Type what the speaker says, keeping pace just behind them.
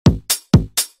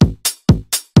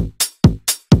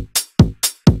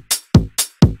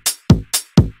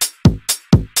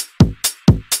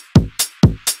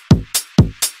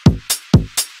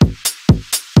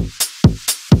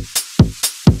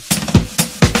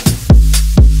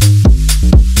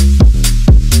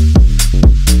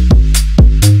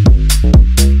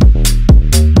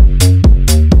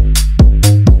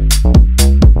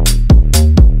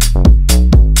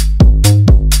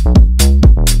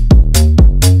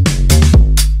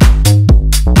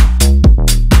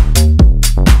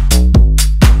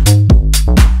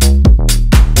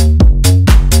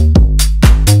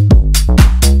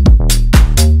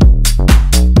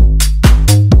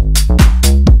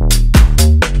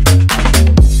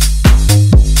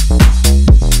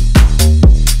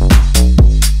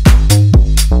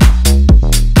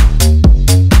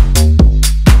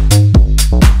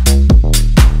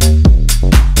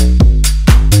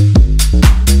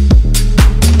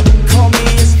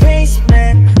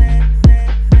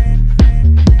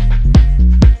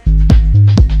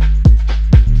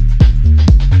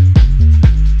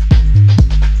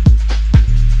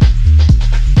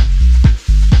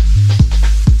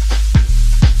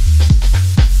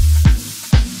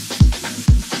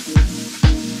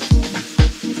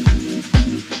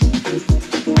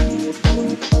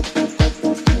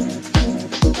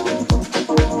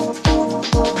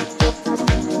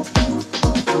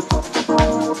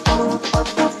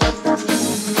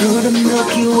the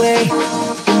Milky Way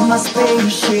in my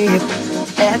spaceship.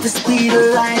 At the speed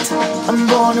of light, I'm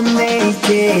gonna make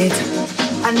it.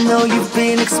 I know you've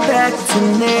been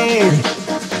expecting it.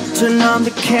 Turn on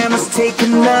the cameras, take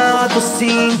another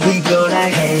scene. We go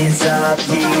like hands up,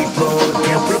 people.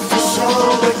 Get with the show,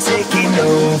 we're taking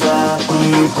over.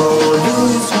 People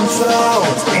lose control.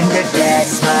 And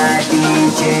that's my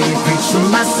DJ, preaching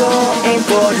my soul. Aim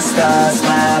for the stars,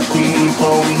 my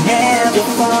people. We never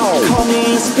fall. Call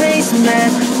me a spaceman.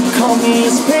 Call me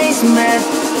a spaceman.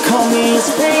 Call me a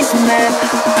spaceman.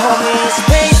 Call me a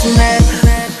spaceman.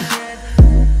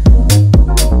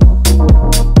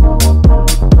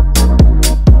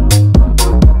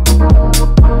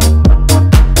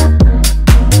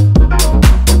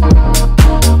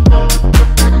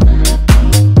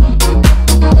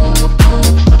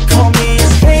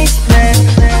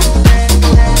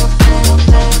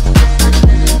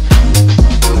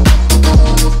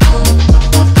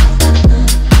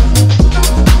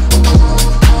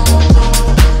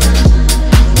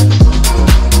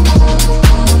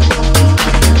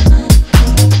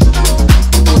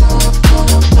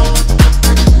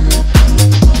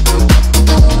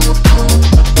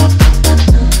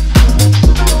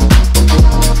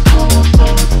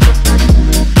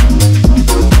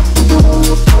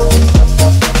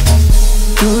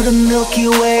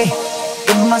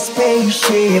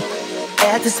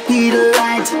 At the speed of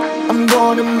light, I'm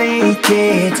gonna make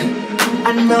it.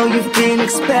 I know you've been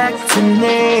expecting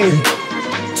it.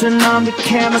 Turn on the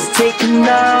cameras, take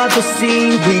another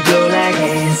scene. We go like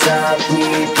hands up,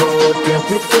 people. Get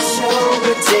with the show,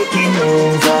 we're taking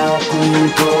over.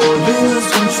 People lose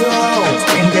control.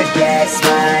 And that's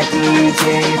my DJ,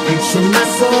 preaching my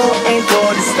soul. Aim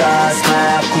for the stars,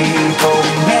 my people.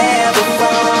 We never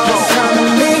fall. 'Cause I'm a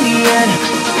million.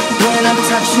 When I'm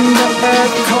touching the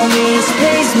earth, call me a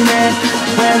spaceman.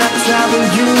 When I travel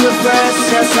universe,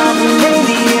 yes, I'm an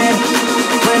alien.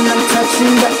 When I'm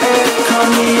touching the earth, call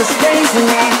me a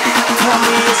spaceman. Call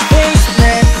me a spaceman.